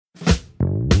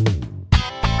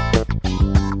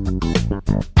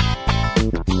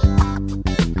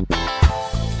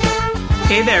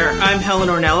Hey there, I'm Helen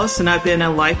Ornelas, and I've been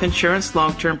a life insurance,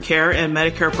 long-term care, and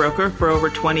Medicare broker for over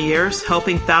 20 years,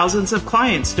 helping thousands of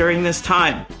clients during this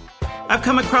time. I've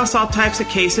come across all types of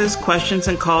cases, questions,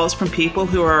 and calls from people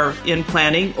who are in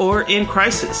planning or in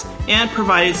crisis and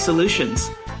provided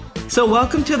solutions. So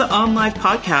welcome to the On Life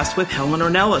podcast with Helen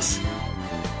Ornelas.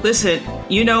 Listen,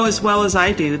 you know as well as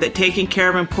I do that taking care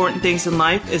of important things in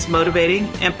life is motivating,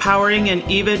 empowering, and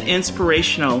even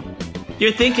inspirational.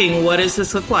 You're thinking, what does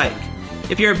this look like?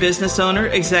 If you're a business owner,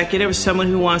 executive, or someone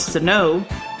who wants to know,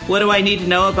 what do I need to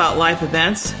know about life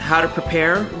events, how to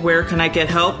prepare, where can I get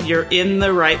help, you're in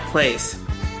the right place.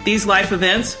 These life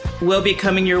events will be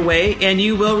coming your way, and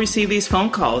you will receive these phone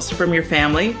calls from your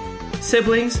family,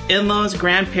 siblings, in-laws,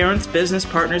 grandparents, business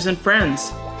partners, and friends.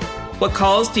 What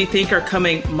calls do you think are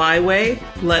coming my way?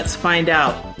 Let's find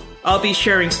out. I'll be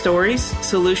sharing stories,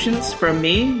 solutions from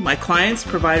me, my clients,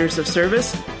 providers of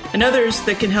service, and others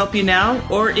that can help you now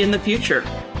or in the future.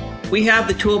 We have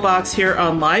the toolbox here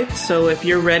on Life, so if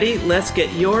you're ready, let's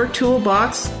get your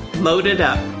toolbox loaded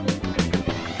up.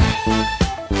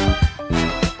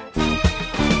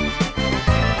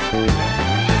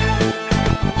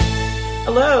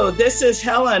 Hello, this is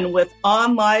Helen with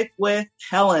On Life with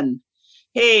Helen.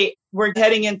 Hey, we're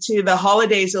heading into the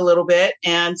holidays a little bit,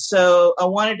 and so I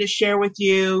wanted to share with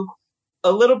you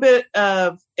a little bit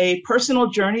of a personal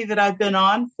journey that I've been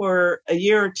on for a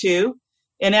year or two.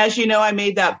 And as you know, I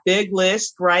made that big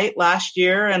list, right, last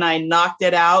year, and I knocked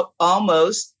it out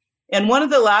almost. And one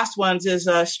of the last ones is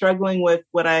struggling with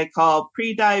what I call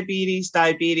pre-diabetes,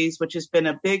 diabetes, which has been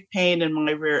a big pain in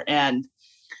my rear end.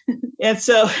 And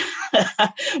so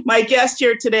my guest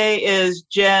here today is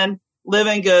Jen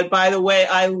Livingood. By the way,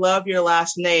 I love your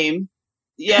last name.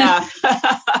 Yeah.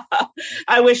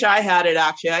 I wish I had it,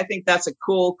 actually. I think that's a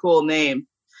cool name.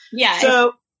 Yeah.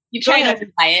 So you try not to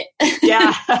buy it.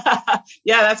 Yeah.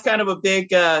 Yeah. That's kind of a big,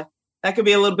 that could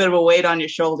be a little bit of a weight on your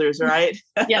shoulders, right?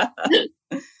 Yeah.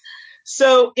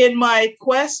 So in my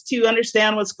quest to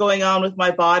understand what's going on with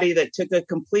my body that took a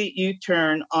complete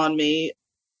U-turn on me,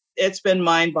 it's been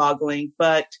mind-boggling,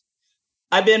 but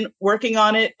I've been working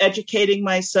on it, educating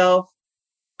myself.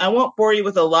 I won't bore you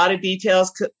with a lot of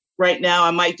details right now.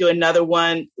 I might do another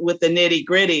one with the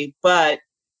nitty-gritty, but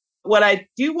what I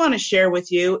do want to share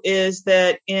with you is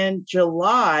that in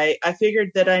July, I figured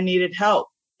that I needed help.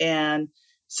 And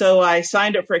so I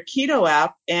signed up for a keto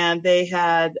app, and they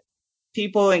had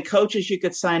people and coaches you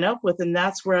could sign up with. And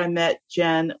that's where I met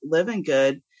Jen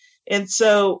Livingood. And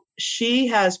so she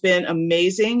has been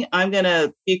amazing. I'm going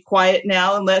to be quiet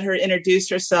now and let her introduce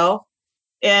herself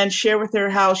and share with her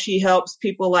how she helps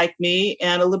people like me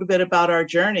and a little bit about our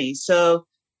journey. So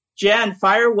Jen,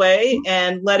 fire away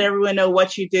and let everyone know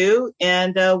what you do,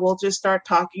 and we'll just start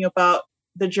talking about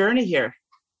the journey here.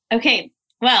 Okay.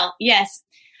 Well, yes.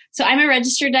 So I'm a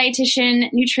registered dietitian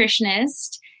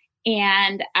nutritionist,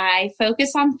 and I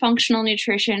focus on functional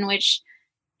nutrition, which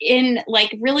in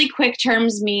like really quick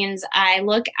terms means I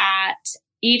look at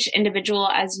each individual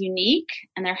as unique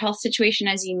and their health situation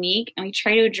as unique, and we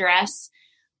try to address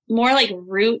more like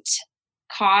root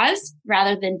cause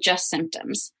rather than just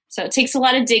symptoms. So it takes a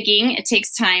lot of digging. It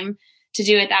takes time to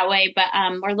do it that way. But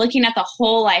we're looking at the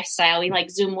whole lifestyle. We like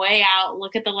zoom way out,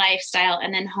 look at the lifestyle,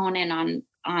 and then hone in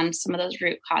on some of those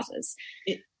root causes.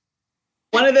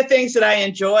 One of the things that I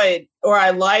enjoyed or I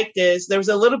liked is there was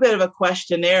a little bit of a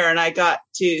questionnaire, and I got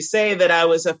to say that I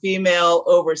was a female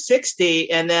over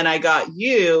 60, and then I got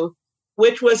you,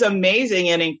 which was amazing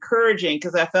and encouraging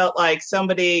because I felt like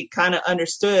somebody kind of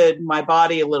understood my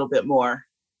body a little bit more.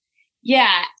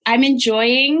 Yeah, I'm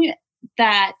enjoying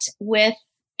that with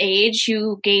age,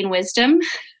 you gain wisdom.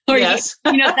 Or yes.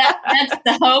 That's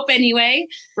the hope anyway.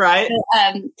 Right.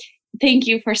 So, thank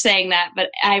you for saying that. But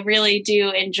I really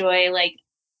do enjoy, like,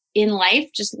 in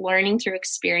life, just learning through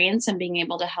experience and being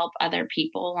able to help other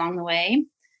people along the way.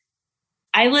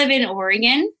 I live in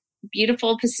Oregon,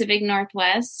 beautiful Pacific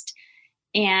Northwest,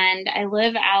 and I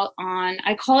live out on,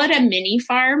 I call it a mini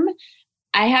farm.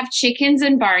 I have chickens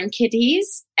and barn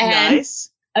kitties and nice.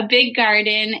 A big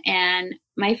garden and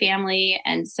my family.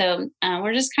 And so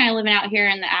we're just kind of living out here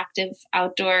in the active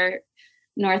outdoor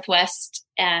Northwest,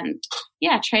 and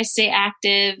try to stay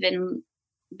active and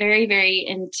very, very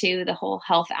into the whole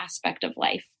health aspect of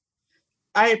life.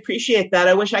 I appreciate that.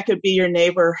 I wish I could be your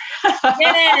neighbor.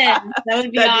 Yeah, that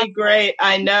would be That'd awesome. be great.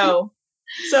 I know.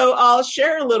 So I'll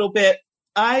share a little bit.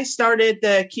 I started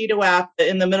the keto app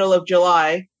in the middle of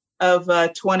July of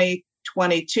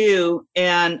 2022,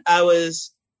 and I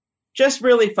was just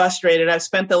really frustrated. I've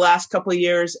spent the last couple of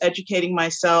years educating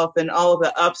myself and all of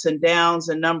the ups and downs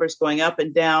and numbers going up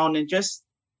and down and just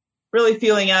really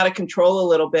feeling out of control a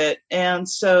little bit. And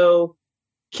so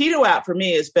Keto app for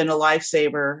me has been a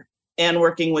lifesaver, and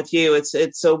working with you,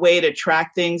 it's a way to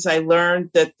track things. I learned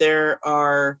that there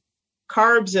are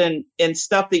carbs and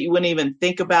stuff that you wouldn't even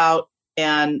think about.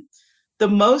 And the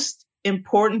most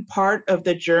important part of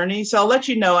the journey, so I'll let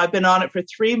you know, I've been on it for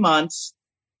 3 months,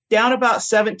 down about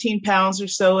 17 pounds or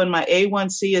so, and my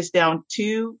A1C is down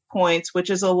 2 points, which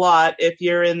is a lot. If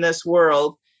you're in this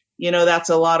world, that's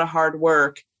a lot of hard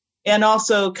work. And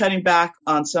also cutting back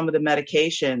on some of the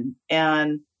medication.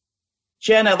 And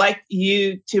Jen, I'd like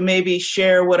you to maybe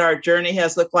share what our journey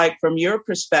has looked like from your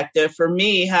perspective. For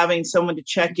me, having someone to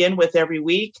check in with every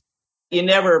week, you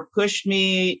never pushed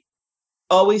me,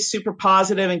 always super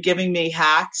positive and giving me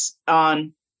hacks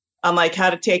on like how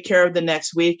to take care of the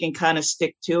next week and kind of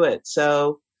stick to it.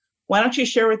 So why don't you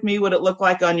share with me what it looked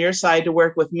like on your side to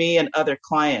work with me and other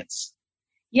clients?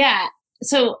 Yeah.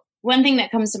 So one thing that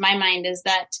comes to my mind is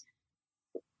that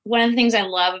one of the things I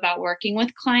love about working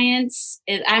with clients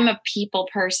is I'm a people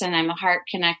person. I'm a heart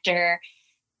connector.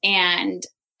 And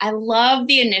I love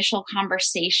the initial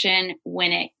conversation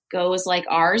when it goes like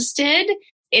ours did.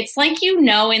 It's like, in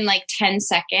like 10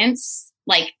 seconds,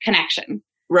 like connection.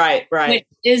 Right. Which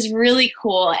is really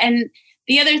cool. And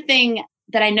the other thing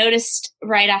that I noticed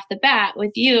right off the bat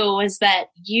with you was that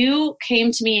you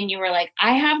came to me and you were like,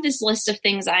 I have this list of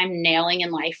things I'm nailing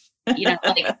in life. Like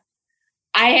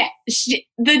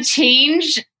the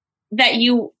change that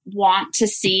you want to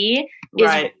see is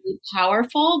really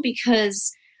powerful,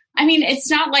 because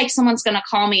it's not like someone's going to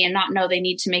call me and not know they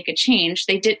need to make a change.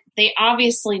 They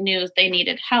obviously knew they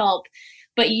needed help,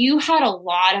 but you had a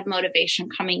lot of motivation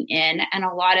coming in and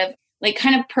a lot of like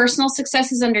kind of personal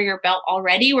successes under your belt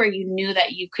already where you knew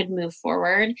that you could move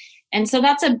forward. And so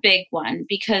that's a big one,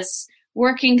 because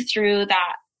working through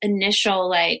that initial,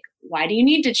 like, why do you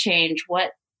need to change?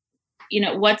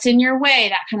 What's in your way,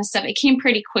 that kind of stuff. It came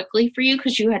pretty quickly for you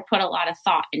because you had put a lot of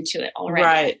thought into it already.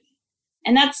 Right.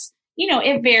 And that's,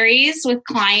 it varies with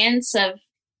clients of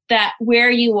that, where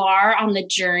you are on the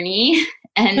journey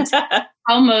and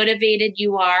how motivated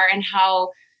you are and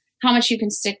how much you can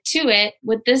stick to it.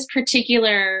 With this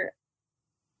particular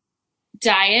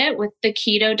diet, with the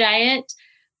keto diet,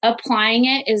 applying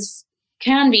it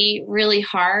can be really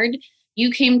hard. You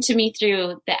came to me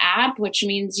through the app, which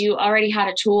means you already had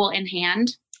a tool in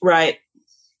hand. Right.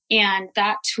 And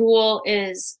that tool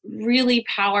is really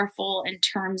powerful in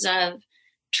terms of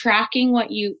tracking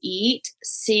what you eat,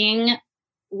 seeing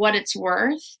what it's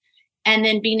worth, and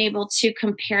then being able to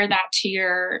compare that to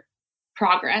your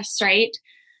progress, right?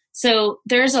 So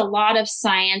there's a lot of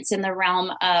science in the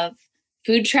realm of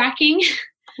food tracking.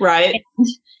 Right.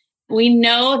 We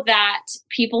know that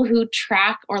people who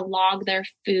track or log their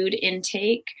food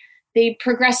intake, they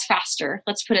progress faster.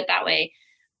 Let's put it that way.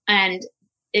 And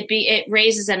it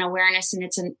raises an awareness, and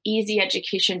it's an easy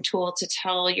education tool to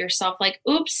tell yourself, like,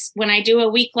 oops, when I do a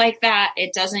week like that,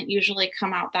 it doesn't usually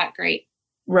come out that great.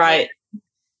 Right.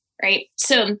 Right.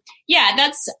 So yeah,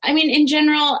 in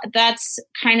general, that's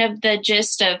kind of the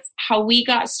gist of how we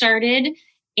got started.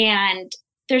 And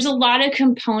there's a lot of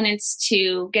components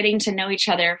to getting to know each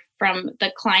other, from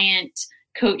the client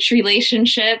coach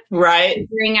relationship, right?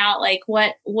 Figuring out like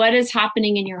what is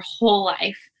happening in your whole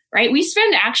life, right? We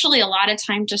spend actually a lot of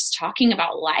time just talking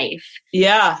about life.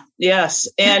 Yeah. Yes.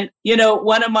 And,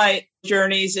 one of my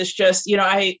journeys is just,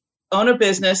 I own a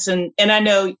business and I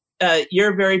know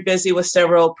you're very busy with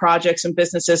several projects and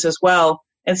businesses as well.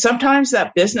 And sometimes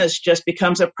that business just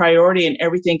becomes a priority and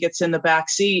everything gets in the back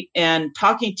seat. And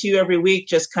talking to you every week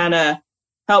just kind of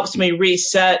helps me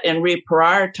reset and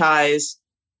reprioritize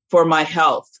for my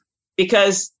health,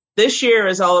 because this year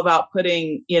is all about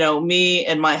putting, me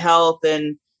and my health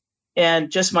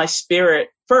and just my spirit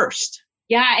first.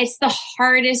 Yeah, it's the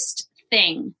hardest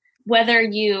thing, whether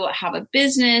you have a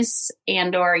business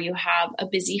or you have a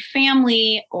busy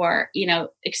family or,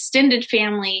 extended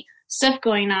family, stuff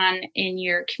going on in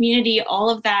your community, all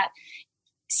of that.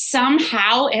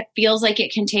 Somehow it feels like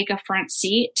it can take a front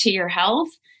seat to your health.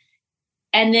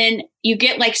 And then you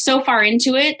get like so far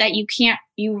into it that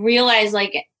you realize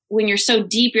like when you're so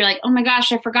deep, you're like, oh my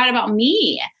gosh, I forgot about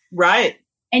me. Right.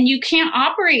 And you can't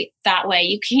operate that way.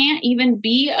 You can't even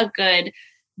be a good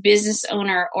business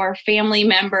owner or family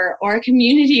member or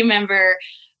community member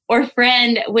or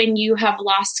friend when you have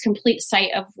lost complete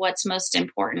sight of what's most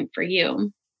important for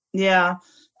you. Yeah.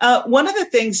 One of the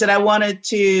things that I wanted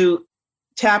to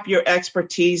tap your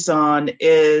expertise on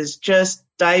is just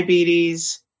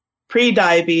diabetes,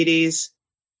 pre-diabetes,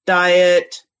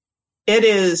 diet. It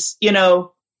is,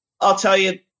 I'll tell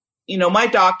you, my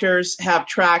doctors have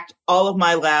tracked all of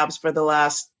my labs for the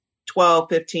last 12,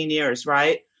 15 years,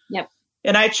 right? Yep.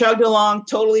 And I chugged along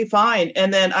totally fine.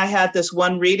 And then I had this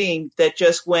one reading that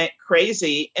just went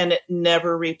crazy and it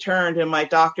never returned. And my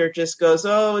doctor just goes,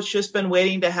 oh, it's just been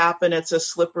waiting to happen. It's a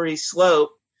slippery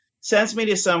slope. Sends me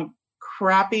to some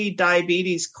crappy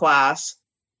diabetes class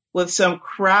with some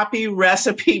crappy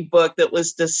recipe book that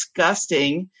was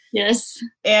disgusting. Yes.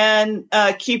 And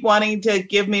keep wanting to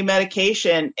give me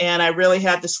medication. And I really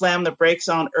had to slam the brakes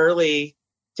on early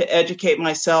to educate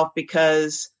myself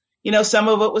because, you know, some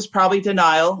of it was probably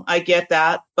denial. I get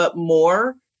that. But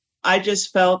more, I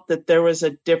just felt that there was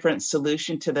a different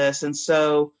solution to this. And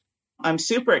so I'm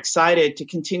super excited to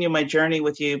continue my journey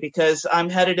with you because I'm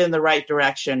headed in the right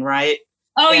direction, right?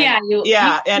 Oh, and,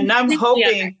 and I'm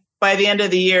hoping by the end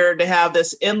of the year to have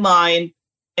this in line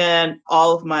and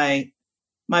all of my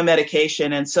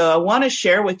medication. And so I want to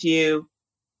share with you,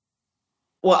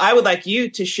 well, I would like you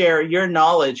to share your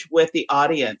knowledge with the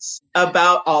audience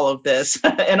about all of this,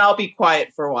 and I'll be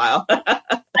quiet for a while.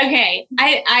 Okay.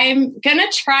 I'm going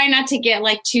to try not to get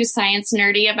like too science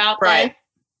nerdy about this.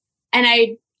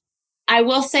 And I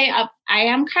will say I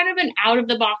am kind of an out of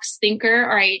the box thinker,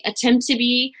 or I attempt to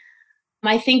be.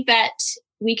 I think that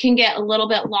we can get a little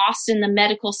bit lost in the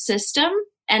medical system,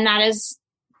 and that is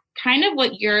kind of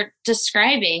what you're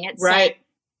describing. It's like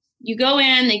you go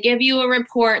in, they give you a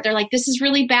report. They're like, this is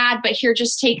really bad, but here,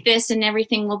 just take this and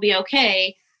everything will be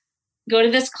okay. Go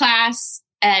to this class.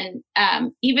 And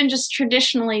even just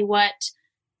traditionally what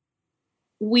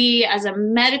we as a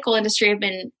medical industry have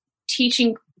been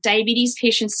teaching diabetes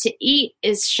patients to eat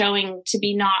is showing to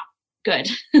be not good.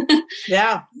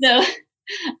 Yeah. So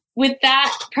with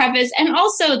that preface, and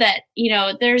also that, you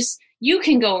know, you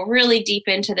can go really deep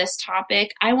into this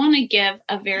topic. I want to give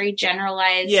a very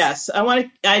generalized. Yes.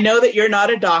 I know that you're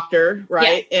not a doctor,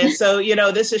 right? Yeah. And so, you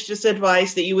know, this is just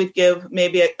advice that you would give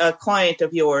maybe a client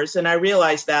of yours. And I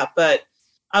realize that, but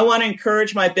I want to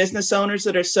encourage my business owners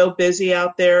that are so busy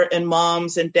out there, and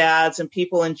moms and dads and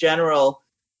people in general,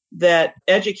 that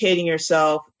educating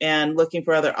yourself and looking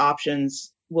for other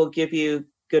options will give you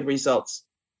good results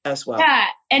as well. Yeah.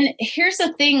 And here's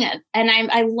the thing, and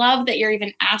I love that you're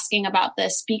even asking about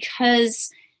this, because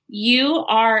you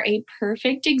are a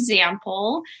perfect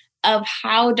example of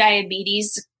how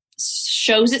diabetes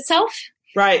shows itself.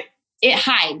 Right. It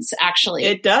hides, actually.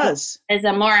 It does. Is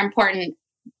a more important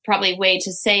probably way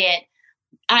to say it.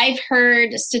 I've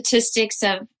heard statistics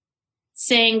of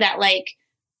saying that like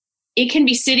it can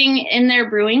be sitting in there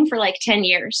brewing for like 10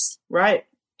 years. Right.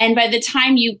 And by the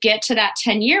time you get to that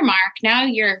 10-year mark, now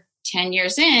you're 10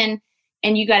 years in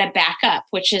and you got to back up,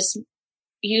 which is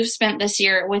you've spent this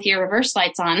year with your reverse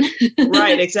lights on.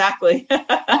 Right, exactly.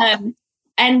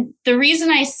 And the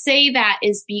reason I say that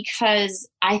is because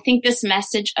I think this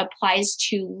message applies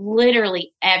to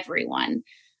literally everyone.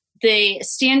 The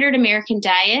standard American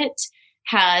diet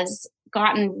has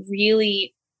gotten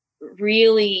really,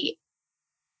 really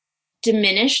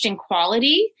diminished in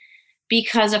quality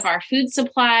because of our food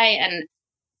supply and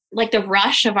like the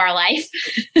rush of our life.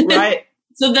 Right.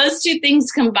 So those two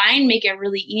things combined make it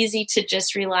really easy to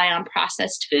just rely on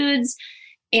processed foods.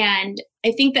 And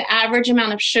I think the average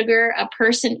amount of sugar a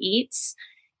person eats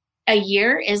a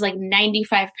year is like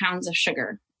 95 pounds of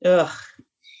sugar. Ugh.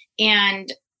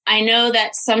 And I know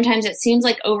that sometimes it seems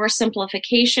like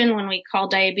oversimplification when we call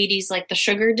diabetes like the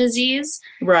sugar disease.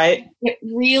 Right. It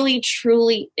really,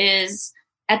 truly is,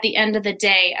 at the end of the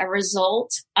day, a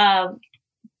result of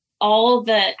all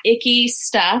the icky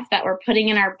stuff that we're putting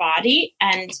in our body.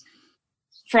 And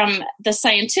from the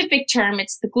scientific term,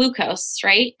 it's the glucose,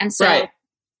 right? And so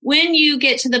when you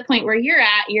get to the point where you're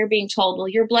at, you're being told, well,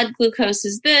 your blood glucose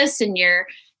is this and your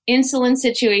insulin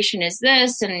situation is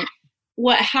this. And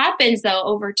what happens though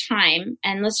over time,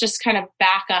 and let's just kind of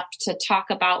back up to talk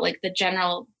about like the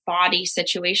general body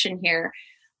situation here.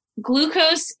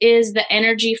 Glucose is the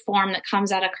energy form that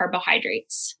comes out of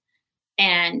carbohydrates.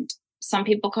 And some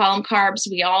people call them carbs.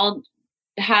 We all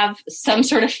have some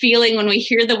sort of feeling when we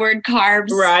hear the word carbs.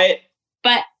 Right.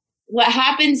 But what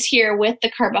happens here with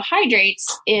the carbohydrates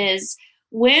is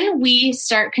when we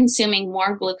start consuming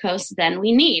more glucose than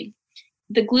we need,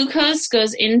 the glucose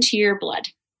goes into your blood.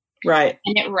 Right.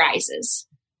 And it rises.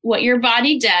 What your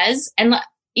body does, and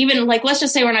even like, let's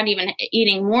just say we're not even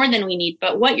eating more than we need,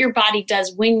 but what your body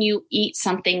does when you eat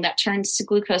something that turns to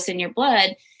glucose in your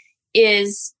blood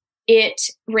is it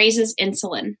raises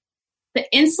insulin. The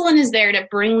insulin is there to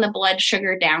bring the blood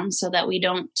sugar down so that we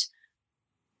don't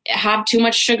have too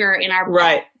much sugar in our blood.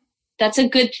 Right. That's a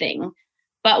good thing.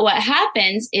 But what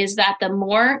happens is that the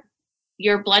more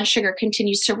your blood sugar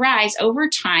continues to rise over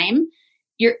time,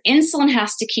 your insulin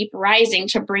has to keep rising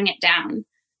to bring it down.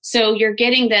 So you're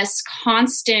getting this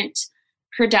constant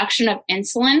production of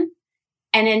insulin.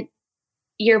 And then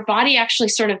your body actually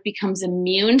sort of becomes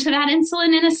immune to that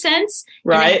insulin in a sense.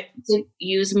 Right. And to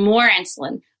use more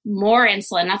insulin.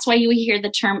 That's why you hear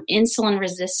the term insulin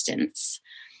resistance,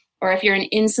 or if you're an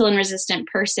insulin resistant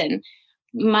person.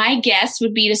 My guess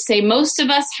would be to say most of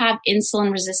us have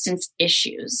insulin resistance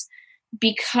issues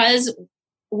because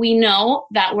we know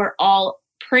that we're all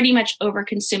pretty much over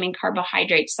consuming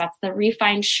carbohydrates. That's the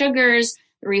refined sugars,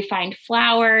 the refined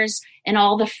flours, and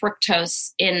all the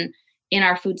fructose in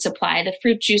our food supply, the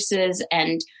fruit juices,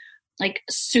 and like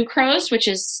sucrose, which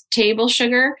is table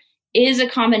sugar, is a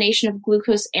combination of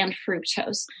glucose and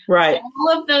fructose. Right.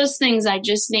 All of those things I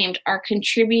just named are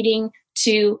contributing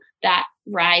to that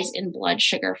rise in blood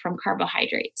sugar from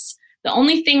carbohydrates. The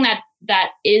only thing that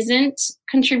isn't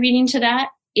contributing to that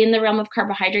in the realm of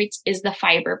carbohydrates is the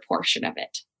fiber portion of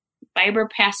it. Fiber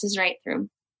passes right through.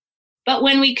 But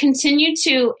when we continue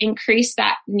to increase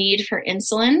that need for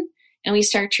insulin and we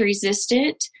start to resist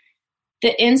it,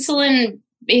 the insulin,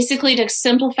 basically to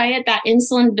simplify it, that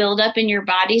insulin buildup in your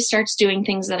body starts doing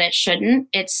things that it shouldn't.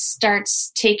 It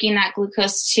starts taking that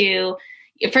glucose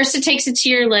first it takes it to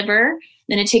your liver,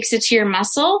 then it takes it to your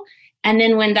muscle. And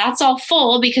then when that's all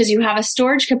full, because you have a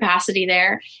storage capacity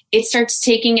there, it starts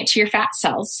taking it to your fat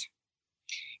cells.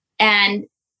 And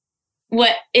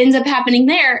what ends up happening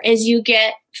there is you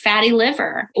get fatty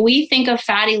liver. We think of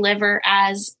fatty liver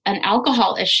as an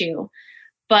alcohol issue,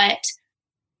 but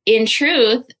in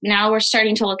truth, now we're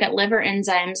starting to look at liver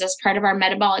enzymes as part of our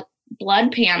metabolic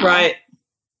blood panel. Right.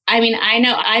 I mean, I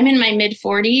know I'm in my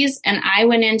mid-40s and I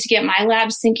went in to get my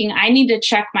labs thinking I need to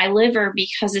check my liver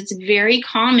because it's very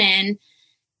common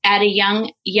at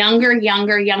a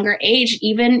younger age,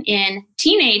 even in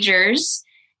teenagers,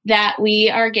 that we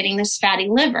are getting this fatty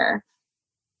liver.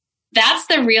 That's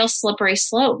the real slippery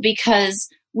slope because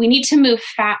we need to move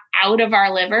fat out of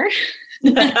our liver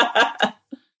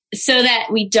so that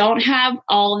we don't have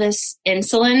all this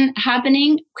insulin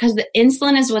happening, because the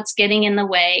insulin is what's getting in the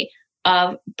way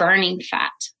of burning fat.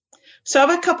 So I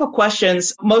have a couple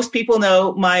questions. Most people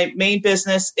know my main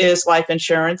business is life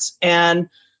insurance, and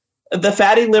the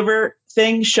fatty liver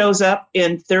thing shows up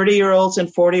in 30-year-olds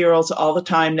and 40-year-olds all the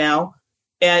time now.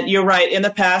 And you're right. In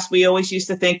the past, we always used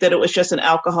to think that it was just an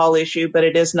alcohol issue, but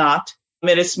it is not.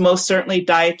 It is most certainly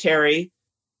dietary.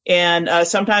 And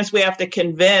sometimes we have to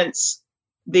convince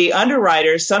the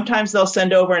underwriters. Sometimes they'll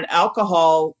send over an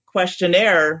alcohol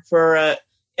questionnaire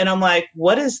and I'm like,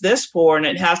 what is this for? And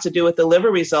it has to do with the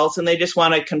liver results, and they just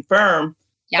want to confirm.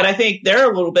 Yeah. But I think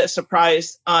they're a little bit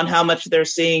surprised on how much they're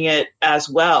seeing it as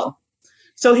well.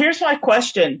 So here's my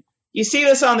question. You see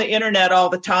this on the internet all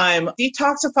the time.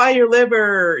 Detoxify your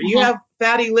liver. You have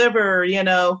fatty liver,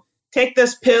 take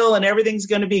this pill and everything's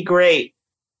going to be great.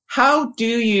 How do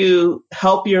you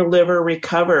help your liver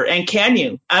recover? And can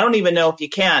you? I don't even know if you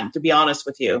can, to be honest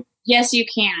with you. Yes, you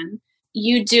can.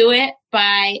 You do it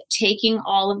by taking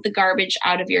all of the garbage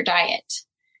out of your diet.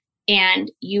 And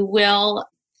you will,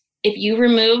 if you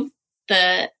remove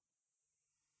the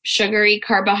sugary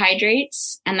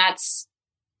carbohydrates, and that's,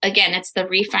 again, it's the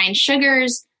refined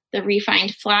sugars, the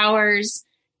refined flours,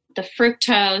 the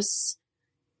fructose,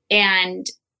 and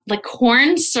the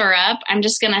corn syrup. I'm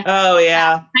just going to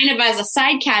kind of as a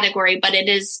side category, but it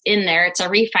is in there. It's a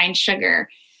refined sugar.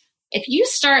 If you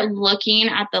start looking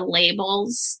at the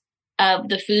labels of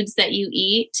the foods that you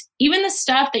eat, even the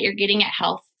stuff that you're getting at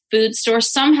health food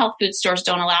stores, some health food stores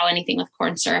don't allow anything with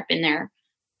corn syrup in their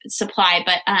supply,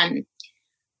 but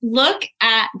look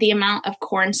at the amount of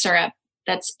corn syrup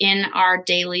that's in our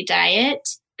daily diet.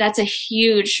 That's a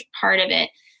huge part of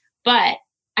it. But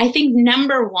I think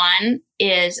number one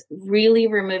is really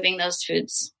removing those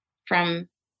foods from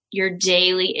your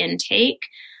daily intake.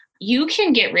 You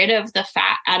can get rid of the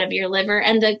fat out of your liver.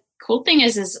 And the cool thing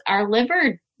is our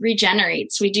liver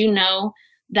regenerates. We do know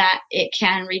that it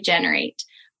can regenerate.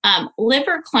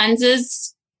 Liver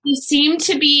cleanses seem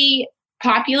to be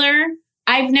popular.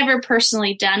 I've never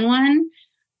personally done one.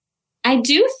 I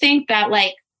do think that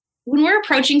when we're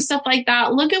approaching stuff like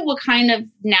that, look at what kind of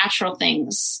natural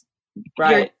things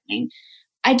you're doing.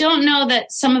 I don't know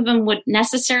that some of them would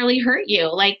necessarily hurt you.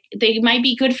 They might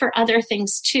be good for other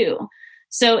things too.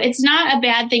 So it's not a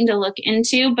bad thing to look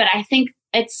into, but I think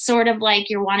it's sort of like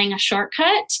you're wanting a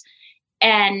shortcut.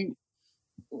 And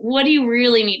what do you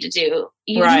really need to do?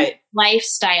 You need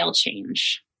lifestyle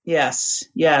change. Yes.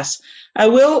 I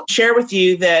will share with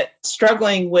you that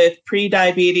struggling with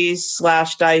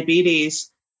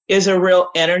pre-diabetes/diabetes is a real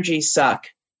energy suck.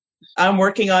 I'm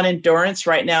working on endurance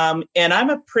right now, and I'm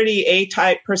a pretty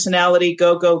A-type personality,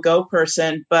 go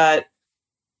person, but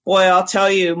Boy, I'll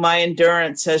tell you, my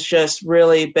endurance has just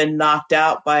really been knocked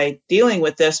out by dealing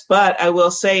with this. But I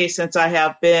will say, since I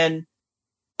have been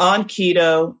on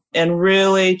keto and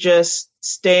really just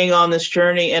staying on this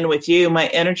journey and with you, my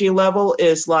energy level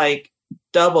is like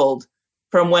doubled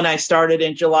from when I started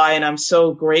in July. And I'm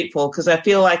so grateful because I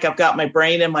feel like I've got my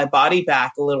brain and my body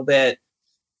back a little bit.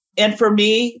 And for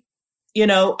me,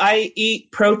 I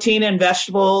eat protein and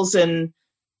vegetables, and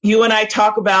you and I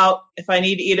talk about if I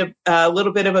need to eat a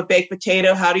little bit of a baked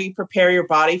potato, how do you prepare your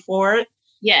body for it?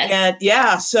 Yes. And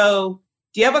yeah, so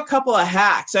do you have a couple of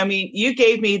hacks? I mean, you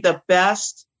gave me the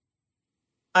best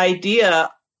idea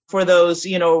for those,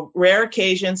 rare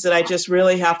occasions that I just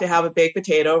really have to have a baked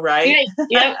potato, right?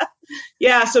 Yep.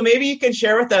 Yeah, so maybe you can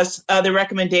share with us the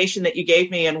recommendation that you gave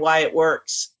me and why it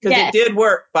works, because It did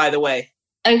work, by the way.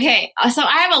 Okay, so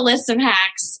I have a list of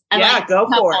hacks. Go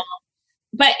for it.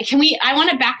 But I want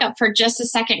to back up for just a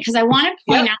second because I want to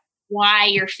point out why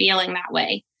you're feeling that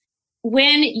way.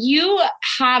 When you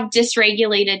have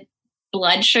dysregulated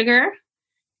blood sugar,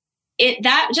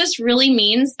 that just really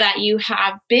means that you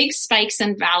have big spikes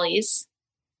and valleys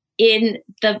in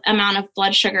the amount of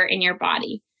blood sugar in your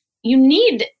body. You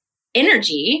need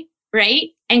energy, right?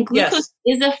 And glucose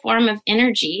is a form of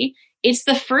energy. It's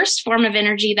the first form of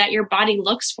energy that your body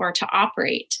looks for to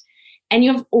operate. And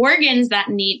you have organs that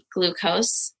need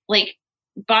glucose. Like,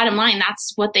 bottom line,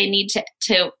 that's what they need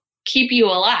to keep you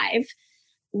alive.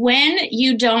 When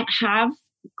you don't have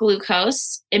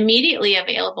glucose immediately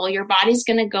available, your body's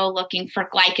going to go looking for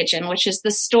glycogen, which is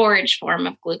the storage form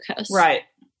of glucose. Right.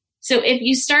 So if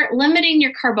you start limiting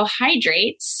your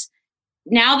carbohydrates,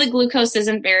 now the glucose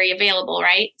isn't very available,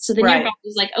 right? So then your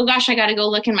body's like, oh gosh, I got to go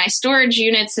look in my storage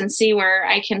units and see where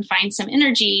I can find some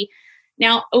energy.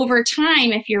 Now, over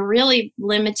time, if you're really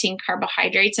limiting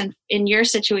carbohydrates, and in your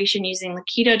situation, using the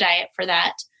keto diet for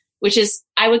that, which is,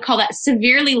 I would call that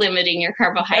severely limiting your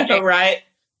carbohydrates. Right.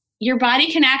 Your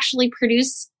body can actually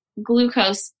produce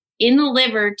glucose in the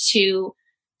liver to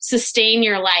sustain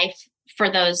your life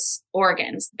for those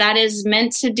organs. That is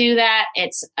meant to do that.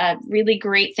 It's a really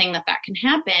great thing that can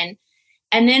happen.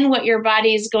 And then what your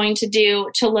body is going to do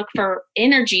to look for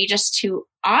energy just to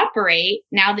operate,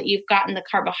 now that you've gotten the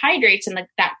carbohydrates and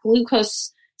that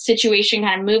glucose situation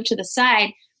kind of moved to the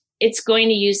side, it's going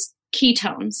to use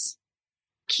ketones.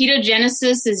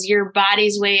 Ketogenesis is your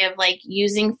body's way of like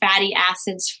using fatty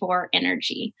acids for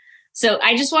energy. So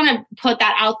I just want to put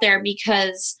that out there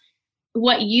because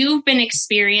what you've been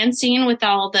experiencing with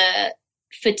all the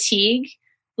fatigue,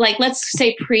 like let's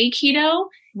say pre-keto,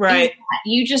 right?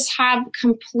 You just have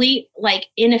complete like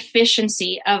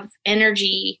inefficiency of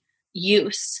energy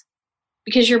use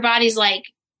because your body's like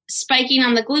spiking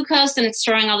on the glucose and it's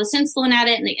throwing all this insulin at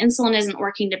it, and the insulin isn't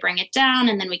working to bring it down,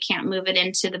 and then we can't move it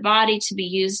into the body to be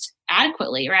used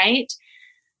adequately, right?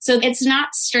 So it's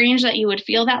not strange that you would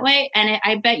feel that way. And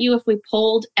I bet you if we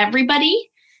polled everybody,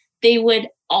 they would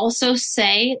also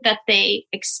say that they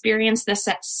experience this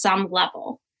at some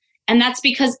level. And that's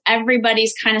because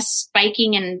everybody's kind of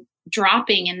spiking and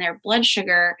dropping in their blood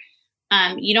sugar.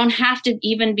 You don't have to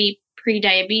even be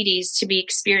pre-diabetes to be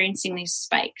experiencing these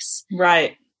spikes.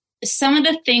 Right. Some of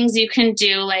the things you can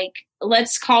do, like,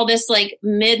 let's call this like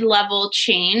mid-level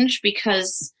change,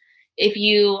 because if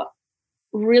you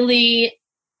really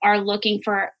are looking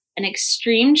for an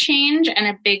extreme change and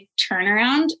a big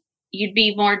turnaround, you'd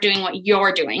be more doing what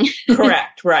you're doing.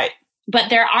 Correct. Right. But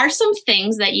there are some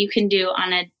things that you can do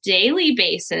on a daily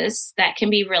basis that can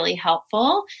be really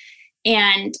helpful.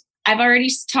 And I've already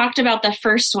talked about the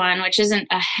first one, which isn't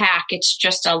a hack. It's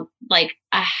just a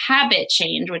habit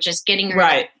change, which is getting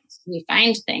rid of we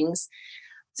find things.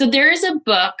 So there is a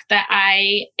book that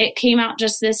it came out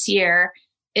just this year.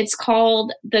 It's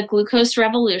called The Glucose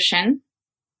Revolution.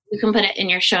 You can put it in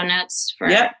your show notes for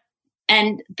it.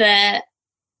 And the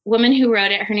woman who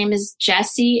wrote it, her name is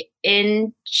Jessie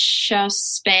Inchauspé.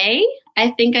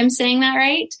 I think I'm saying that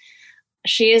right.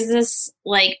 She is this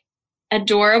like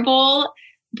adorable,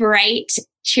 bright,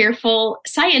 cheerful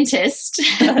scientist.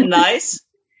 Nice.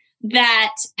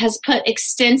 That has put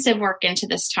extensive work into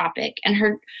this topic. And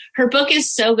her book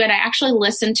is so good. I actually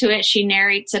listened to it. She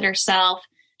narrates it herself.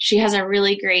 She has a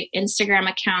really great Instagram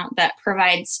account that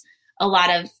provides a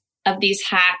lot of these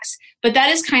hacks. But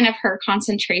that is kind of her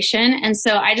concentration. And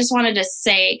so I just wanted to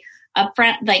say up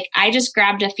front, like I just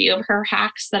grabbed a few of her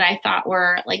hacks that I thought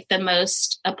were like the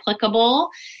most applicable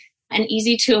and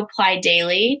easy to apply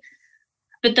daily.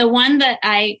 But the one that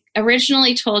I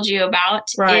originally told you about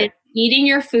is eating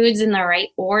your foods in the right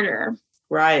order.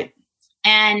 Right.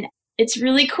 And it's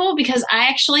really cool because I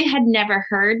actually had never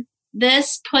heard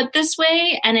this put this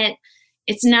way, and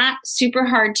it's not super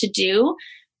hard to do.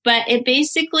 but it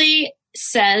basically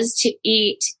says to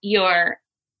eat your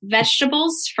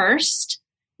vegetables first,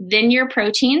 then your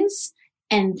proteins,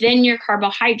 and then your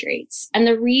carbohydrates. And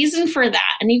the reason for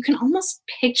that, and you can almost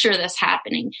picture this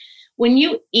happening, when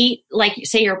you eat, like,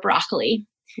 say, your broccoli,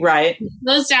 right, it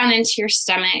goes down into your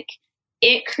stomach,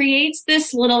 it creates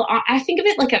this little, I think of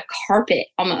it like a carpet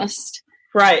almost.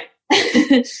 Right.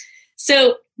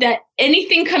 So that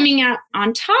anything coming out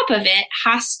on top of it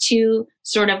has to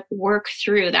sort of work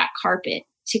through that carpet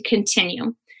to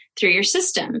continue through your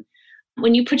system.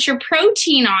 When you put your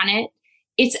protein on it,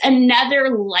 it's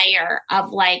another layer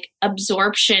of like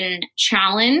absorption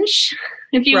challenge,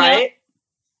 if you will.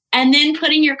 And then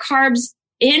putting your carbs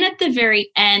in at the very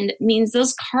end means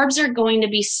those carbs are going to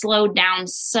be slowed down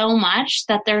so much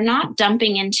that they're not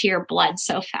dumping into your blood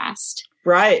so fast.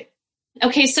 Right.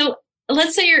 Okay, so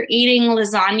let's say you're eating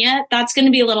lasagna. That's going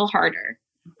to be a little harder,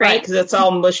 right? Because it's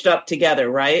all mushed up together,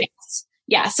 right? Yes.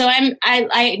 Yeah, so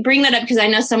I bring that up because I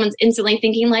know someone's instantly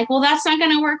thinking like, well, that's not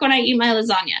going to work when I eat my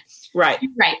lasagna. Right.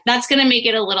 Right. That's going to make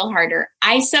it a little harder.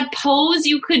 I suppose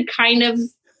you could kind of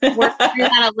work through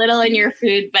that a little in your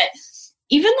food, but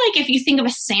even like if you think of a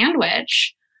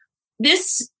sandwich,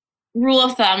 this rule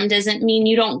of thumb doesn't mean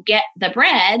you don't get the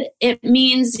bread. It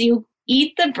means you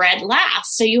eat the bread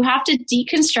last. So you have to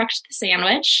deconstruct the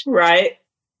sandwich. Right.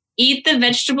 Eat the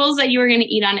vegetables that you were going to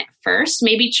eat on it first.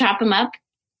 Maybe chop them up,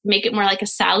 make it more like a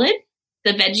salad,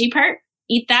 the veggie part,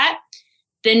 eat that.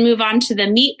 Then move on to the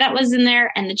meat that was in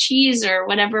there and the cheese or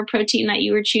whatever protein that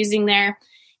you were choosing there.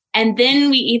 And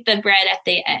then we eat the bread at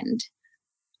the end.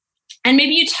 And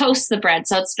maybe you toast the bread,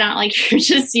 so it's not like you're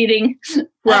just eating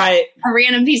a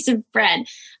random piece of bread.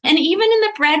 And even in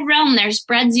the bread realm, there's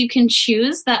breads you can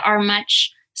choose that are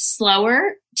much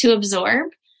slower to absorb.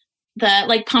 The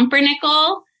like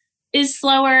pumpernickel is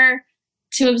slower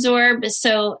to absorb.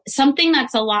 So something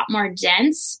that's a lot more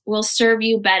dense will serve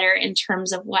you better in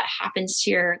terms of what happens to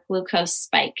your glucose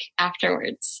spike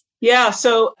afterwards. Yeah.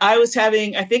 So I was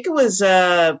having, I think it was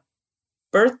a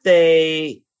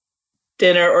birthday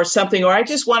dinner or something, or I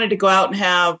just wanted to go out and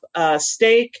have a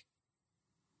steak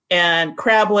and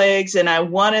crab legs, and I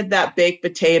wanted that baked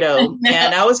potato.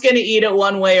 And I was going to eat it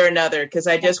one way or another because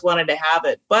I just wanted to have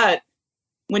it. But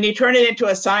when you turn it into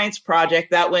a science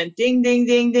project, that went ding, ding,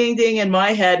 ding, ding, ding in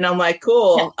my head. And I'm like,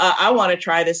 cool, I want to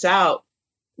try this out.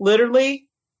 Literally,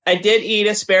 I did eat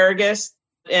asparagus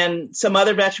and some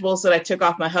other vegetables that I took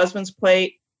off my husband's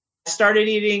plate. I started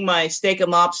eating my steak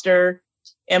and lobster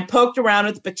and poked around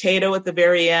with the potato at the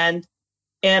very end.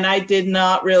 And I did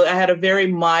not really, I had a very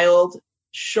mild,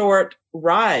 short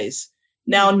rise.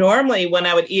 Now, normally when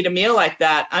I would eat a meal like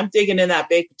that, I'm digging in that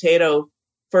baked potato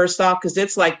first off, because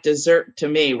it's like dessert to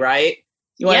me, right?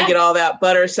 You want to get all that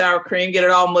butter, sour cream, get it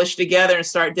all mushed together and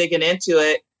start digging into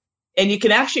it. And you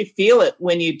can actually feel it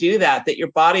when you do that, that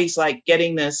your body's like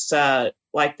getting this,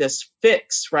 like this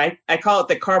fix, right? I call it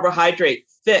the carbohydrate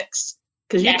fix,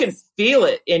 because you can feel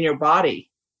it in your body.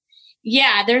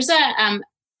 Yeah, there's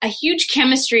a huge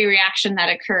chemistry reaction that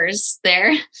occurs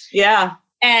there. Yeah.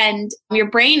 And your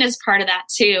brain is part of that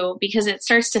too, because it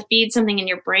starts to feed something in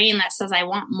your brain that says, I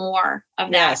want more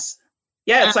of that. Yes.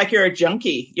 Yeah, it's like you're a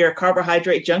junkie. You're a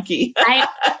carbohydrate junkie.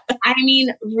 I mean,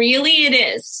 really it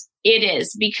is. It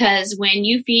is, because when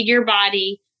you feed your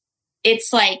body,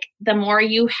 it's like the more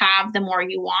you have, the more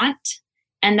you want.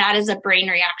 And that is a brain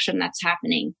reaction that's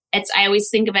happening. I always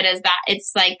think of it as that.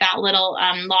 It's like that little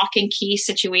lock and key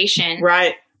situation.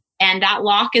 Right. And that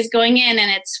lock is going in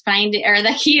and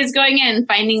the key is going in,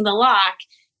 finding the lock.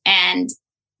 And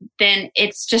then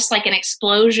it's just like an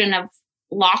explosion of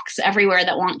locks everywhere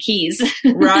that want keys.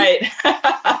 Right.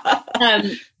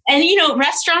 And,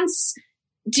 restaurants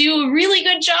do a really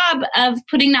good job of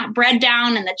putting that bread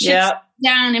down and the chips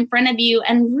down in front of you.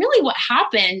 And really what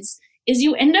happens is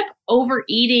you end up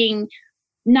overeating,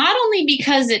 not only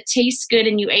because it tastes good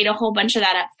and you ate a whole bunch of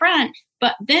that up front,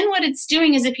 but then what it's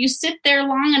doing is if you sit there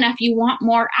long enough, you want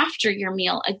more after your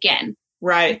meal again.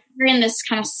 Right. You're in this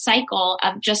kind of cycle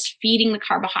of just feeding the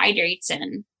carbohydrates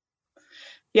in.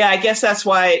 Yeah, I guess that's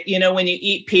why, when you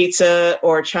eat pizza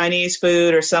or Chinese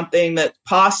food or something, that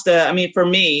pasta, I mean, for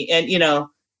me, and,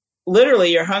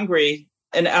 literally you're hungry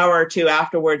an hour or two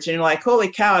afterwards and you're like,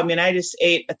 holy cow, I mean, I just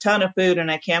ate a ton of food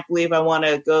and I can't believe I want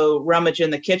to go rummage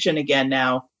in the kitchen again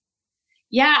now.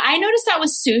 Yeah, I noticed that with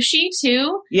sushi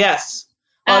too. Yes.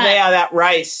 Oh, that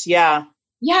rice. Yeah.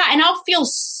 Yeah. And I'll feel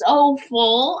so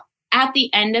full at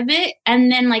the end of it. And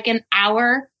then like an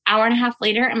hour and a half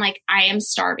later, I'm like, I am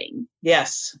starving.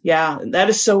 Yes. Yeah. That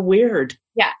is so weird.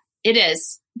 Yeah, it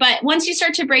is. But once you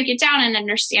start to break it down and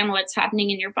understand what's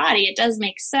happening in your body, it does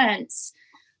make sense.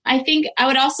 I think I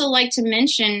would also like to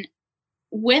mention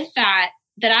with that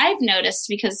I've noticed,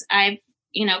 because I've,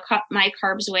 cut my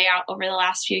carbs way out over the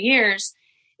last few years,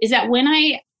 is that when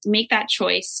I make that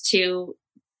choice to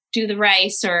do the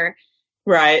rice or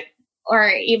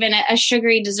even a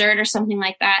sugary dessert or something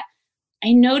like that,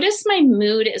 I notice my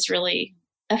mood is really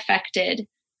affected.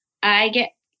 I get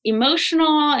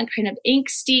emotional and kind of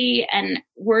angsty and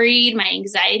worried. My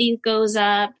anxiety goes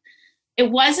up. It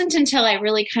wasn't until I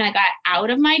really kind of got out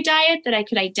of my diet that I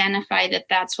could identify that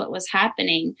that's what was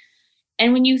happening.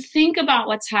 And when you think about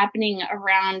what's happening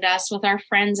around us with our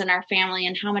friends and our family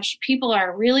and how much people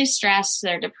are really stressed,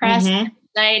 they're depressed,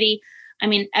 anxiety. I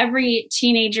mean, every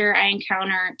teenager I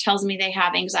encounter tells me they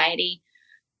have anxiety.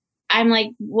 I'm like,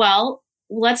 well,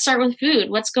 let's start with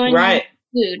food. What's going on with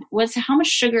food? How much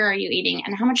sugar are you eating,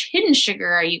 and how much hidden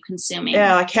sugar are you consuming?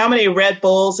 Yeah, like how many Red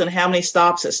Bulls and how many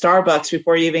stops at Starbucks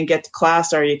before you even get to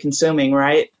class are you consuming,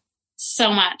 right?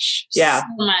 So much. Yeah. So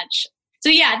much. So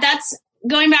yeah, that's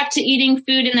going back to eating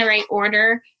food in the right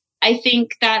order. I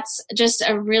think that's just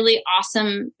a really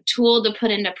awesome tool to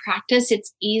put into practice.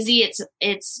 It's easy.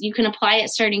 It's you can apply it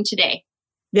starting today.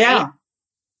 Yeah. Right?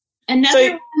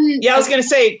 Another one, I was going to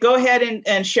say, go ahead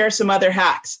and share some other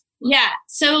hacks. Yeah.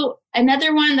 So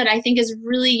another one that I think is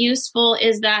really useful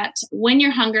is that when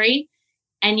you're hungry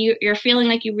and you're feeling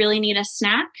like you really need a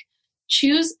snack,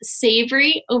 choose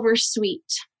savory over sweet.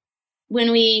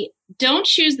 When we don't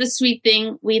choose the sweet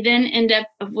thing, we then end up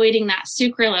avoiding that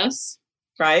sucralose.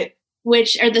 Right.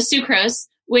 The sucrose,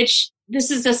 which this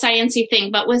is a sciencey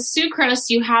thing, but with sucrose,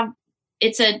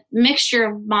 it's a mixture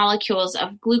of molecules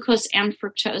of glucose and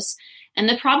fructose. And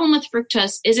the problem with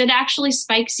fructose is it actually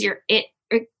spikes it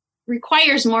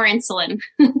requires more insulin.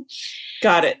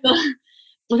 Got it. So,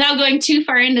 without going too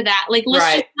far into that, let's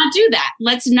just not do that.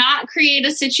 Let's not create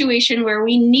a situation where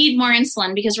we need more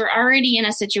insulin, because we're already in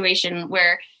a situation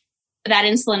where that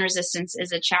insulin resistance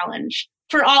is a challenge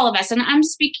for all of us. And I'm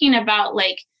speaking about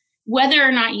whether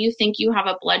or not you think you have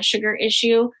a blood sugar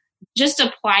issue, just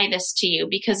apply this to you,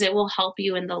 because it will help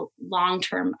you in the long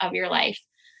term of your life.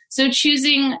 So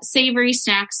choosing savory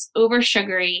snacks over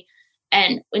sugary.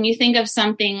 And when you think of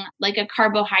something like a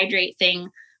carbohydrate thing,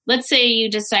 let's say you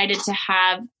decided to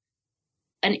have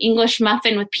an English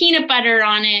muffin with peanut butter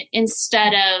on it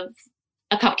instead of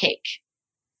a cupcake.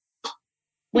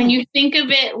 When you think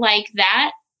of it like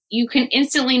that, you can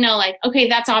instantly know, okay,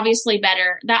 that's obviously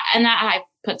better. That I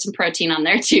put some protein on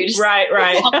there too. Right.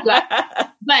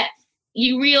 But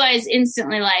you realize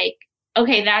instantly,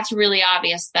 okay, that's really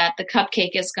obvious that the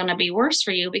cupcake is going to be worse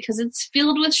for you because it's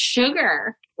filled with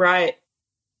sugar. Right.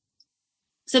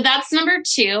 So that's number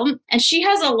 2. And she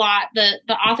has a lot, the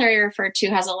author I referred to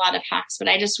has a lot of hacks, but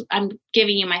I'm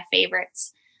giving you my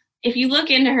favorites. If you look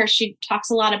into her, she talks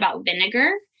a lot about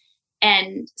vinegar.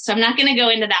 And so I'm not going to go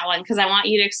into that one because I want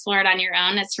you to explore it on your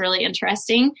own. It's really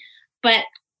interesting. But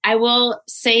I will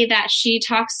say that she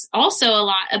talks also a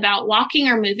lot about walking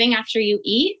or moving after you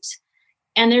eat.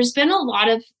 And there's been a lot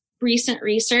of recent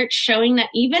research showing that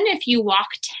even if you walk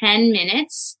 10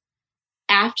 minutes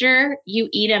after you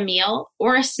eat a meal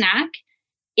or a snack,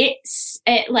 it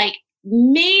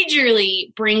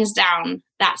majorly brings down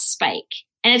that spike.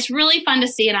 And it's really fun to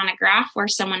see it on a graph where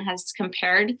someone has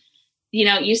compared.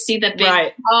 You see the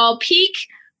big tall peak,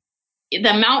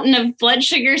 the mountain of blood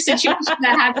sugar situation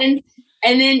that happens.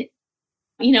 And then,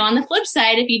 on the flip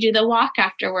side, if you do the walk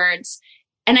afterwards,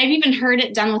 and I've even heard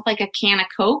it done with a can of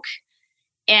Coke,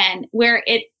 and where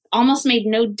it almost made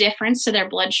no difference to their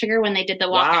blood sugar when they did the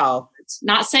walk afterwards.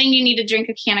 Not saying you need to drink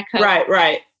a can of Coke.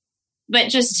 Right. But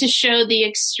just to show the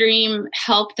extreme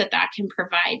help that can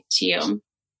provide to you.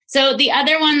 So the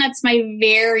other one that's my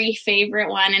very favorite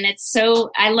one, and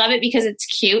I love it because it's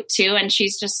cute too, and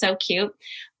she's just so cute.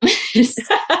 She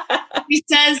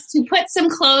says to put some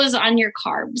clothes on your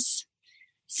carbs.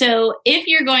 So if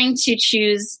you're going to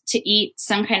choose to eat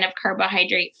some kind of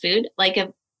carbohydrate food, like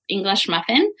an English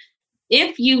muffin,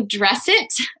 if you dress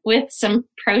it with some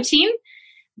protein,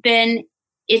 then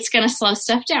it's going to slow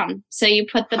stuff down. So you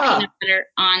put the peanut butter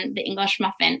on the English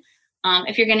muffin.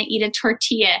 If you're going to eat a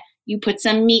tortilla, you put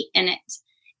some meat in it.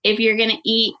 If you're going to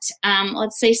eat,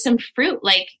 let's say some fruit,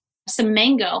 like some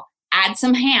mango, add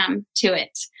some ham to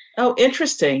it. Oh,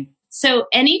 interesting. So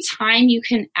anytime you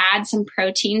can add some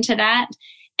protein to that.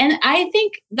 And I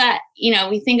think that,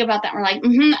 we think about that. We're like,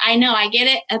 I know, I get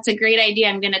it. That's a great idea.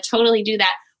 I'm going to totally do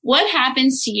that. What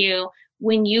happens to you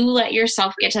when you let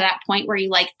yourself get to that point where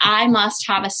you I must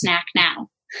have a snack now?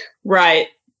 Right.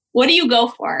 What do you go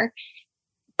for?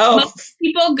 Oh, most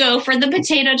people go for the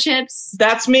potato chips.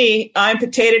 That's me. I'm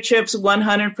potato chips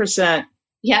 100%.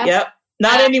 Yep.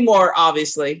 Not anymore,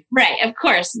 obviously. Right. Of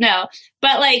course. No.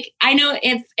 But like, I know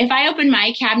if I open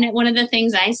my cabinet, one of the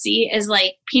things I see is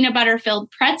like peanut butter filled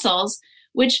pretzels,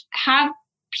 which have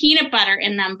peanut butter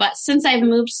in them. But since I've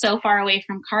moved so far away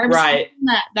from carbs, right,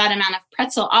 that amount of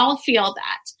pretzel, I'll feel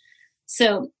that.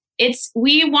 So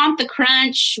we want the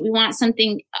crunch. We want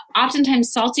something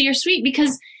oftentimes salty or sweet,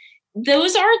 because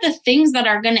those are the things that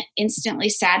are going to instantly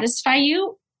satisfy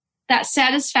you. That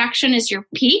satisfaction is your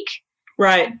peak.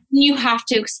 Right. You have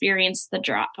to experience the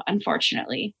drop,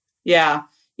 unfortunately. Yeah.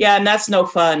 Yeah. And that's no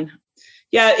fun.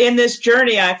 Yeah. In this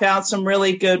journey, I found some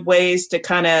really good ways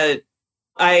to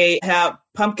I have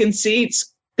pumpkin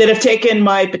seeds that have taken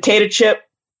my potato chip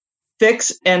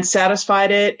fix and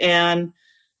satisfied it. And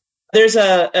there's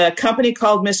a company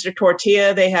called Mr.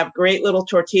 Tortilla. They have great little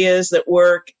tortillas that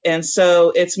work. And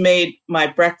so it's made my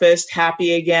breakfast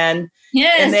happy again.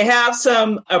 Yes. And they have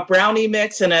a brownie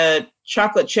mix and a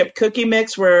chocolate chip cookie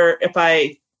mix where if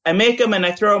I make them and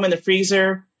I throw them in the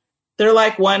freezer, they're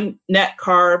like one net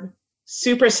carb,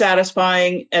 super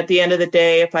satisfying at the end of the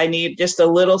day if I need just a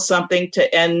little something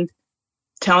to end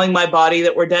telling my body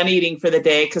that we're done eating for the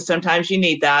day, because sometimes you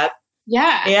need that.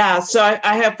 Yeah. Yeah. So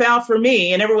I have found for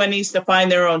me, and everyone needs to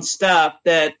find their own stuff,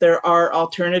 that there are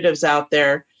alternatives out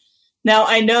there. Now,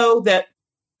 I know that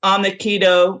on the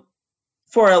keto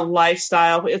for a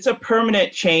lifestyle, it's a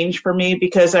permanent change for me,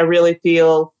 because I really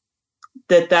feel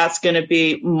that that's going to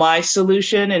be my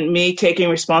solution, and me taking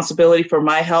responsibility for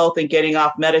my health and getting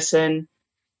off medicine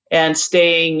and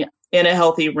staying in a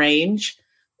healthy range.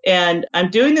 And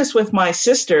I'm doing this with my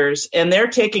sisters, and they're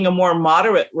taking a more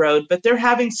moderate road, but they're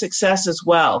having success as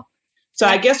well. So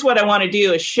I guess what I want to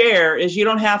do is share is you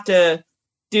don't have to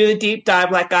do the deep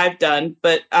dive like I've done,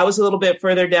 but I was a little bit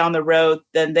further down the road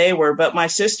than they were. But my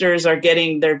sisters are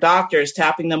getting their doctors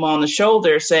tapping them on the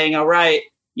shoulder saying, all right,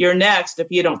 you're next if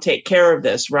you don't take care of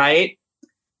this, right?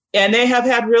 And they have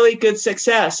had really good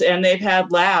success, and they've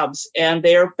had labs, and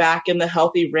they're back in the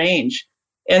healthy range.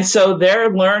 And so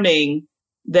they're learning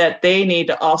that they need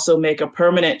to also make a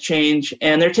permanent change,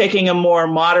 and they're taking a more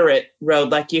moderate road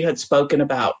like you had spoken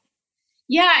about.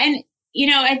 Yeah. And,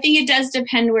 I think it does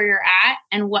depend where you're at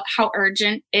and how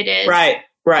urgent it is. Right.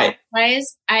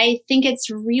 Otherwise, I think it's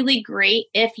really great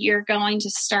if you're going to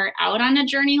start out on a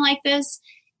journey like this,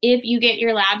 if you get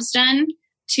your labs done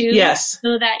too. Yes.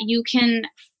 So that you can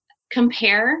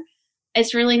compare.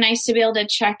 It's really nice to be able to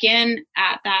check in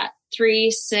at that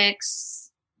 3,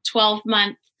 6,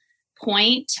 12-month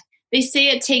point. They say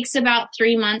it takes about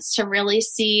 3 months to really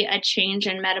see a change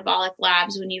in metabolic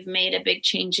labs when you've made a big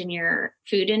change in your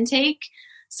food intake.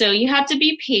 So you have to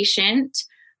be patient.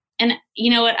 And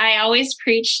you know what I always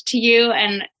preach to you,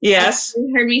 and yes,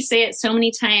 you heard me say it so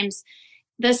many times,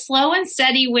 the slow and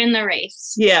steady win the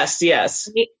race. Yes.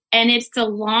 And it's a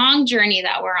long journey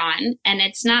that we're on. And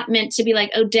it's not meant to be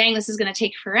like, oh, dang, this is going to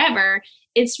take forever.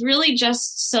 It's really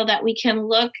just so that we can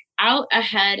look out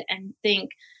ahead and think,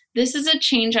 this is a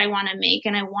change I want to make,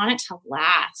 and I want it to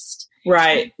last.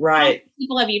 Right. How many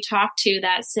people have you talked to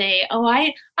that say, oh,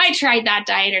 I tried that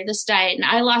diet or this diet, and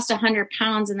I lost 100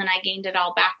 pounds, and then I gained it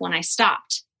all back when I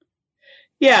stopped?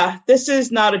 Yeah, this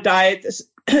is not a diet.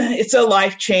 It's a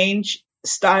life change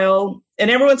style,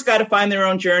 and everyone's got to find their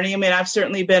own journey. I mean, I've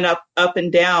certainly been up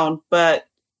and down, but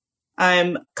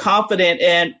I'm confident.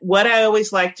 And what I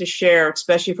always like to share,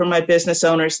 especially for my business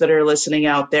owners that are listening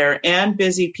out there and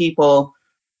busy people,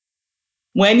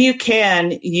 when you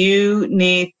can, you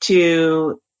need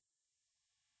to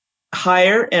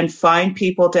hire and find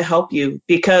people to help you,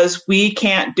 because we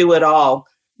can't do it all.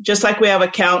 Just like we have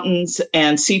accountants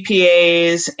and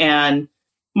CPAs and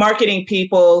marketing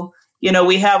people,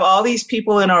 we have all these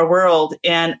people in our world.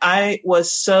 And I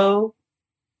was so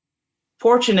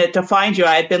fortunate to find you.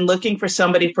 I had been looking for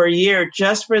somebody for a year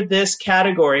just for this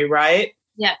category, right?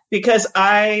 Yeah. Because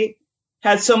I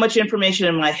had so much information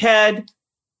in my head.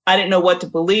 I didn't know what to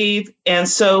believe. And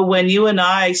so when you and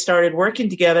I started working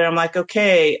together, I'm like,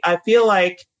 okay, I feel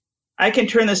like I can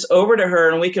turn this over to her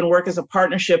and we can work as a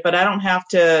partnership, but I don't have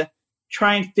to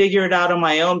try and figure it out on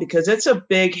my own, because it's a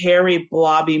big, hairy,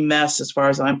 blobby mess as far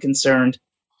as I'm concerned.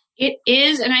 It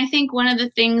is. And I think one of the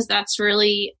things that's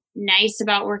really nice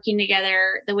about working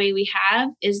together the way we have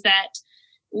is that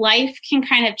life can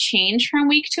kind of change from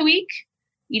week to week.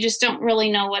 You just don't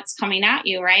really know what's coming at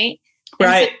you, right?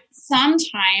 Right. So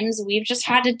sometimes we've just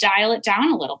had to dial it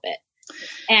down a little bit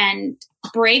and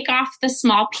break off the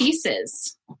small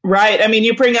pieces. Right. I mean,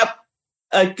 you bring up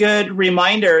a good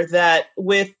reminder that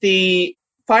with the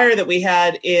fire that we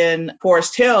had in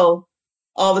Forest Hill,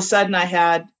 all of a sudden I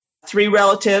had 3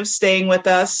 relatives staying with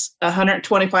us, a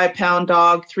 125-pound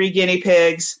dog, 3 guinea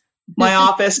pigs, My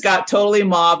office got totally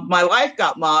mobbed. My life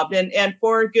got mobbed, and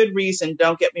for a good reason,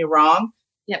 don't get me wrong.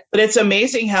 Yep. But it's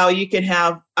amazing how you can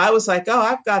I was like, oh,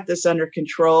 I've got this under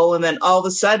control. And then all of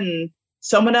a sudden,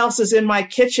 someone else is in my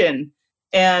kitchen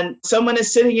and someone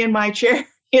is sitting in my chair.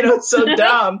 It's so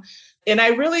dumb. And I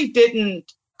really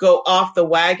didn't go off the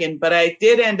wagon, but I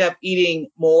did end up eating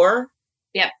more.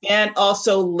 Yep. And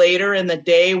also later in the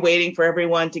day, waiting for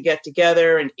everyone to get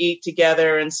together and eat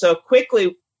together. And so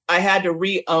quickly, I had to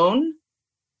re-own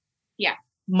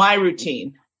my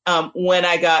routine when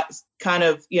I got kind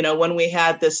of, when we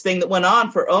had this thing that went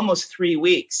on for almost 3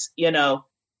 weeks,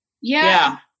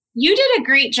 Yeah. You did a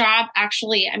great job,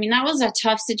 actually. I mean, that was a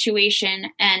tough situation.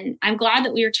 And I'm glad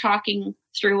that we were talking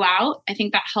throughout. I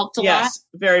think that helped a lot. Yes,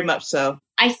 very much so.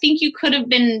 I think you could have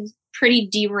been pretty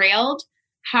derailed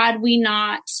had we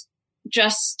not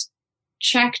just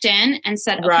checked in and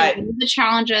said, okay, right. What are the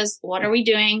challenges? What are we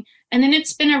doing? And then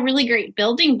it's been a really great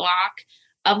building block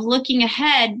of looking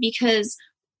ahead because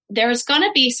there's going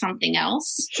to be something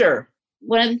else. Sure.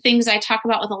 One of the things I talk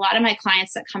about with a lot of my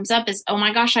clients that comes up is, oh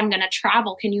my gosh, I'm going to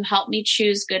travel. Can you help me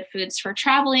choose good foods for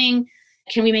traveling?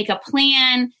 Can we make a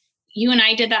plan? You and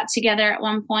I did that together at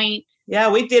one point.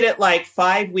 Yeah, we did it like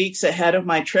 5 weeks ahead of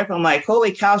my trip. I'm like,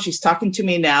 holy cow, she's talking to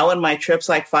me now and my trip's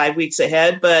like 5 weeks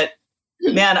ahead. But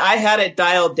man, I had it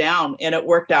dialed down and it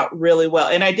worked out really well.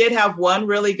 And I did have one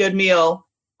really good meal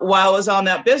while I was on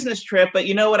that business trip, but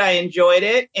you know what? I enjoyed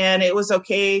it and it was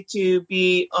okay to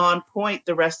be on point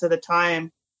the rest of the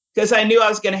time because I knew I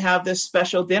was going to have this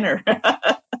special dinner.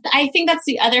 I think that's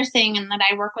the other thing and that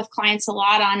I work with clients a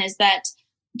lot on is that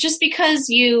just because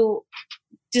you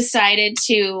decided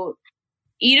to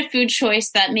eat a food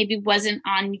choice that maybe wasn't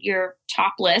on your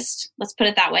top list, let's put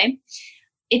it that way,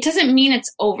 it doesn't mean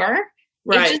it's over.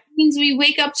 Right. It just means we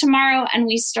wake up tomorrow and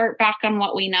we start back on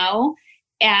what we know.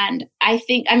 And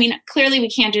clearly we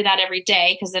can't do that every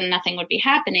day because then nothing would be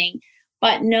happening.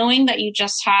 But knowing that you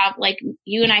just have, like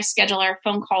you and I schedule our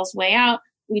phone calls way out,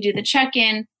 we do the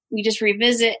check-in, we just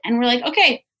revisit and we're like,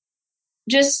 okay,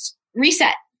 just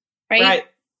reset, right?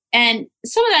 And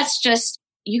some of that's just,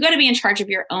 you got to be in charge of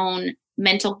your own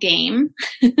mental game.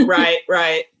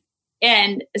 Right.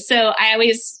 And so I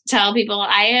always tell people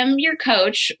I am your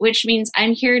coach, which means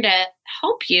I'm here to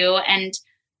help you and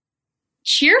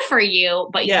cheer for you,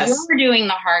 but yes. You're doing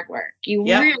the hard work. You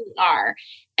really are.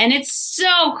 And it's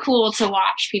so cool to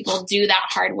watch people do that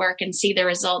hard work and see the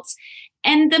results.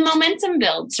 And the momentum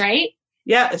builds, right?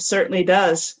 Yeah, it certainly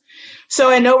does.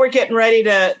 So I know we're getting ready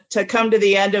to come to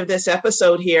the end of this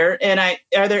episode here. And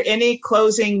are there any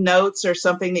closing notes or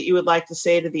something that you would like to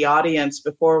say to the audience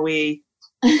before we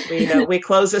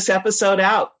close this episode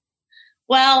out?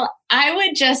 Well, I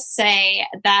would just say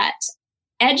that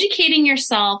educating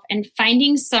yourself and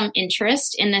finding some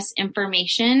interest in this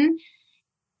information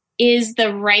is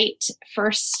the right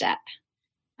first step.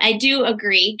 I do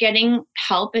agree. Getting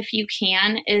help, if you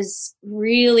can, is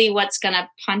really what's going to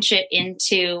punch it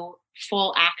into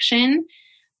full action.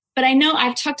 But I know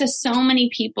I've talked to so many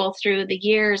people through the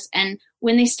years, and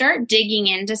when they start digging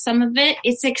into some of it,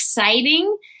 it's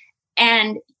exciting.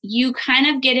 And you kind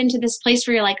of get into this place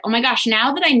where you're like, oh my gosh,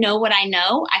 now that I know what I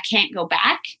know, I can't go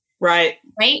back. Right.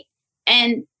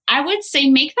 And I would say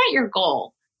make that your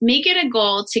goal. Make it a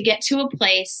goal to get to a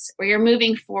place where you're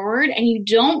moving forward and you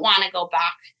don't want to go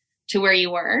back to where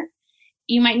you were.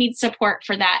 You might need support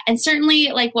for that. And certainly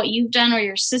like what you've done or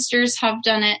your sisters have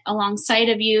done it alongside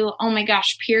of you. Oh my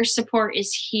gosh, peer support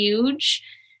is huge.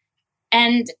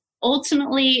 And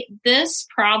ultimately, this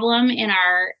problem in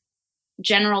our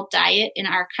general diet in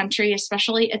our country,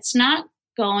 especially, it's not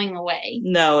going away.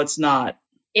 No, it's not.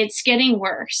 It's getting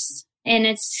worse. And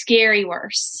it's scary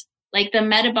worse. Like the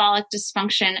metabolic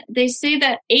dysfunction, they say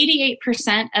that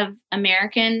 88% of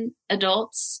American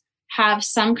adults have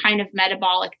some kind of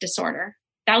metabolic disorder.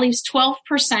 That leaves 12%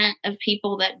 of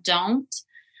people that don't.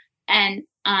 And,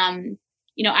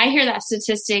 I hear that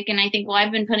statistic and I think, well,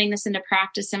 I've been putting this into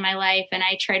practice in my life and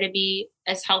I try to be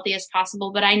as healthy as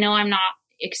possible, but I know I'm not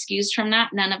excused from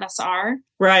that. None of us are.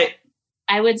 Right.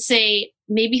 I would say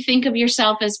maybe think of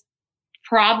yourself as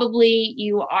probably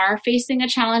you are facing a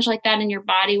challenge like that in your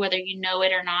body, whether you know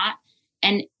it or not.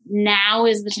 And now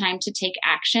is the time to take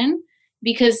action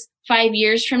because 5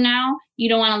 years from now, you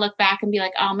don't want to look back and be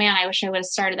like, oh man, I wish I would have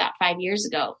started that 5 years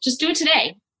ago. Just do it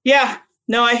today. Yeah,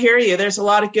 no, I hear you. There's a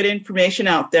lot of good information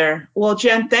out there. Well,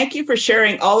 Jen, thank you for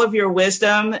sharing all of your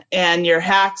wisdom and your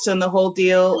hacks and the whole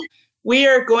deal. We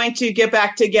are going to get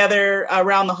back together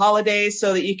around the holidays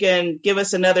so that you can give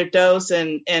us another dose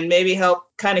and maybe help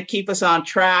kind of keep us on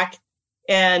track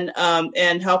and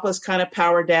help us kind of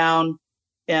power down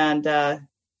and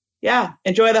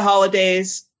enjoy the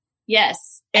holidays.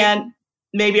 Yes. And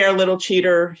maybe our little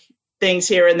cheater things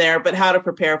here and there, but how to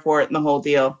prepare for it and the whole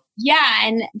deal. Yeah.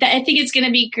 And I think it's going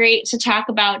to be great to talk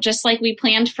about, just like we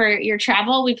planned for your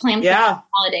travel, we planned for the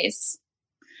holidays.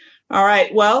 All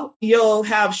right. Well, you'll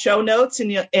have show notes,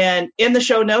 and in the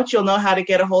show notes, you'll know how to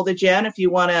get a hold of Jen if you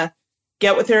want to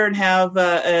get with her and have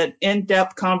an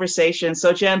in-depth conversation.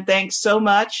 So, Jen, thanks so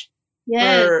much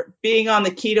for being on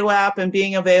the Keto app and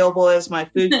being available as my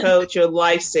food coach, a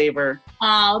lifesaver.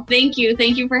 Oh, thank you.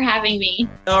 Thank you for having me.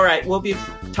 All right. We'll be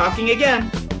talking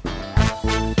again.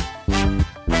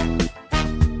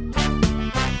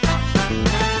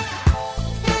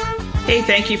 Hey,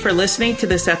 thank you for listening to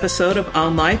this episode of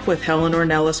On Life with Helen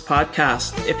Ornelas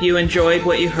podcast. If you enjoyed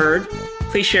what you heard,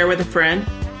 please share with a friend.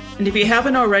 And if you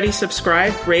haven't already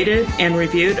subscribed, rated, and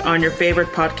reviewed on your favorite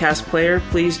podcast player,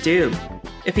 please do.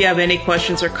 If you have any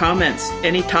questions or comments,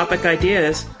 any topic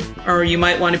ideas, or you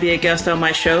might want to be a guest on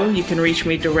my show, you can reach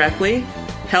me directly,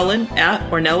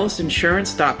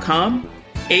 helen@ornelasinsurance.com,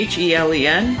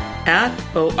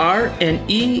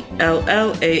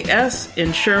 HELEN@ORNELLAS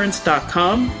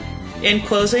insurance.com. In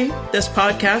closing, this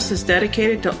podcast is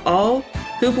dedicated to all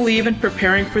who believe in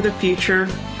preparing for the future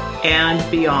and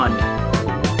beyond.